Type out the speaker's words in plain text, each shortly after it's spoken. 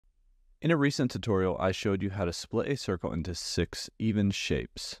In a recent tutorial, I showed you how to split a circle into 6 even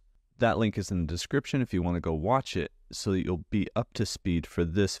shapes. That link is in the description if you want to go watch it so that you'll be up to speed for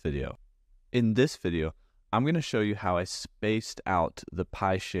this video. In this video, I'm going to show you how I spaced out the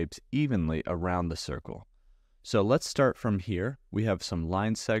pie shapes evenly around the circle. So let's start from here. We have some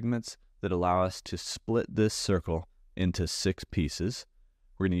line segments that allow us to split this circle into 6 pieces.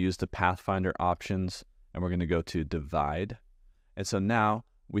 We're going to use the Pathfinder options and we're going to go to divide. And so now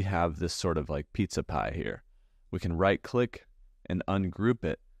we have this sort of like pizza pie here. We can right click and ungroup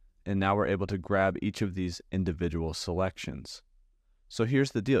it. And now we're able to grab each of these individual selections. So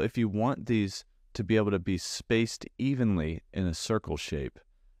here's the deal. If you want these to be able to be spaced evenly in a circle shape,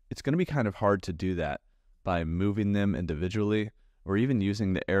 it's going to be kind of hard to do that by moving them individually or even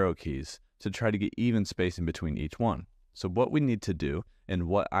using the arrow keys to try to get even spacing between each one. So what we need to do, and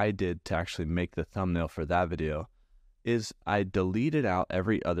what I did to actually make the thumbnail for that video, is I deleted out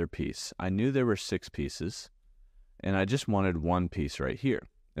every other piece. I knew there were 6 pieces, and I just wanted one piece right here.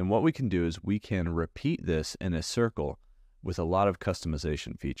 And what we can do is we can repeat this in a circle with a lot of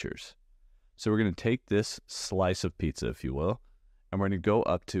customization features. So we're going to take this slice of pizza, if you will, and we're going to go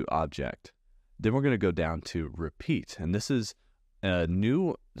up to Object. Then we're going to go down to Repeat. And this is a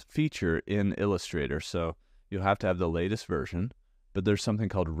new feature in Illustrator, so you'll have to have the latest version, but there's something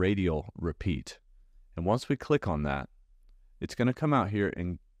called Radial Repeat. And once we click on that, it's going to come out here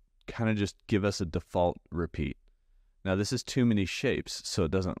and kind of just give us a default repeat. Now this is too many shapes, so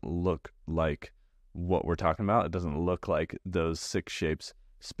it doesn't look like what we're talking about. It doesn't look like those 6 shapes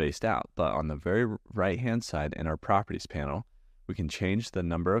spaced out. But on the very right-hand side in our Properties panel, we can change the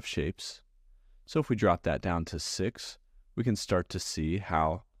number of shapes. So if we drop that down to 6, we can start to see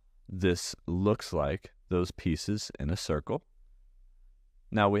how this looks like those pieces in a circle.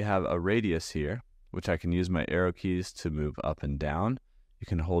 Now we have a radius here, which I can use my arrow keys to move up and down. You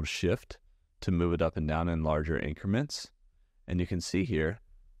can hold Shift to move it up and down in larger increments. And you can see here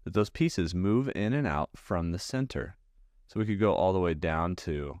that those pieces move in and out from the center. So we could go all the way down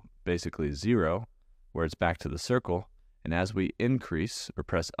to basically 0, where it's back to the circle. And as we increase or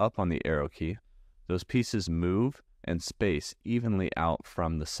press up on the arrow key, those pieces move and space evenly out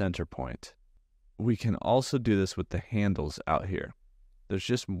from the center point. We can also do this with the handles out here. There's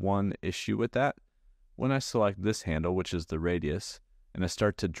just one issue with that. When I select this handle, which is the radius, and I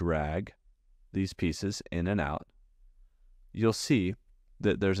start to drag these pieces in and out, you'll see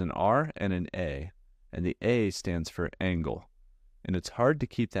that there's an R and an A, and the A stands for angle. And it's hard to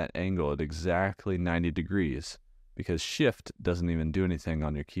keep that angle at exactly 90 degrees because Shift doesn't even do anything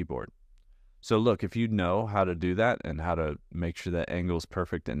on your keyboard. So look, if you know how to do that and how to make sure that angle is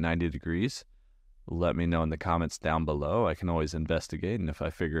perfect at 90 degrees, let me know in the comments down below. I can always investigate, and if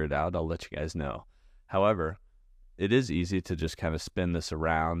I figure it out, I'll let you guys know. However, it is easy to just kind of spin this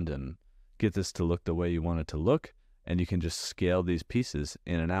around and get this to look the way you want it to look, and you can just scale these pieces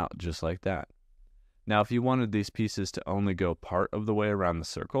in and out just like that. Now, if you wanted these pieces to only go part of the way around the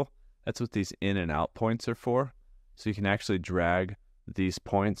circle, that's what these in and out points are for. So you can actually drag these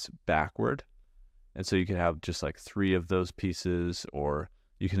points backward, and so you can have just like 3 of those pieces, or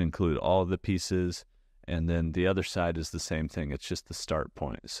you can include all of the pieces, and then the other side is the same thing. It's just the start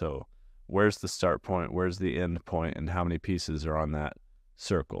point. So where's the start point, where's the end point, and how many pieces are on that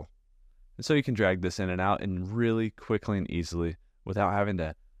circle. And so you can drag this in and out and really quickly and easily without having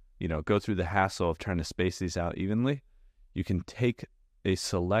to, go through the hassle of trying to space these out evenly. You can take a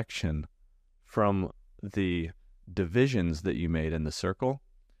selection from the divisions that you made in the circle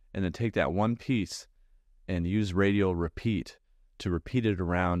and then take that one piece and use Radial Repeat to repeat it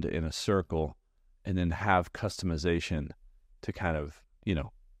around in a circle and then have customization to kind of,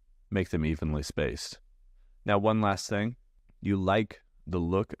 make them evenly spaced. Now, one last thing, you like the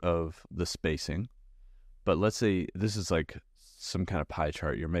look of the spacing, but let's say this is like some kind of pie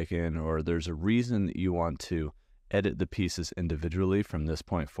chart you're making, or there's a reason that you want to edit the pieces individually from this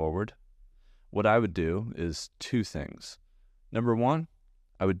point forward. What I would do is 2 things. Number 1,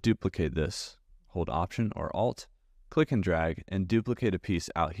 I would duplicate this, hold Option or Alt, click and drag, and duplicate a piece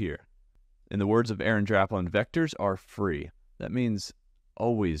out here. In the words of Aaron Draplin, vectors are free. That means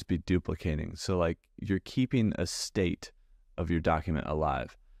always be duplicating. So like you're keeping a state of your document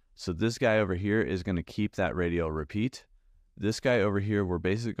alive. So this guy over here is going to keep that Radial Repeat. This guy over here, we're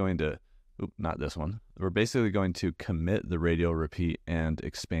basically going to, not this one, we're basically going to commit the Radial Repeat and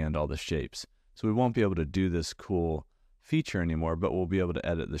expand all the shapes. So we won't be able to do this cool feature anymore, but we'll be able to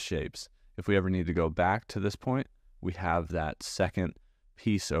edit the shapes. If we ever need to go back to this point, we have that second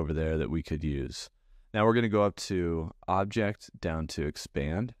piece over there that we could use. Now we're going to go up to Object, down to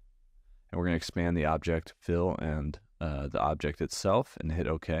Expand, and we're going to expand the object fill and the object itself and hit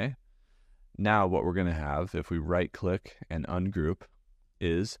OK. Now what we're going to have, if we right click and ungroup,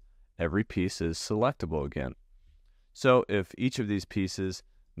 is every piece is selectable again. So if each of these pieces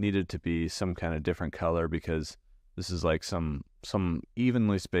needed to be some kind of different color, because this is like some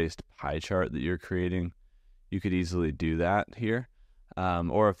evenly spaced pie chart that you're creating, you could easily do that here.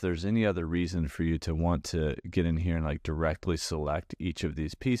 Or if there's any other reason for you to want to get in here and like directly select each of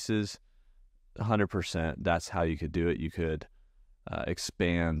these pieces, 100%, that's how you could do it. You could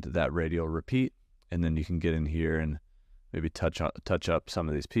expand that radial repeat, and then you can get in here and maybe touch up some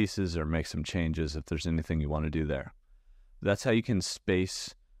of these pieces or make some changes if there's anything you want to do there. That's how you can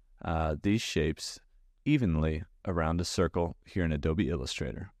space these shapes evenly around a circle here in Adobe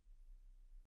Illustrator.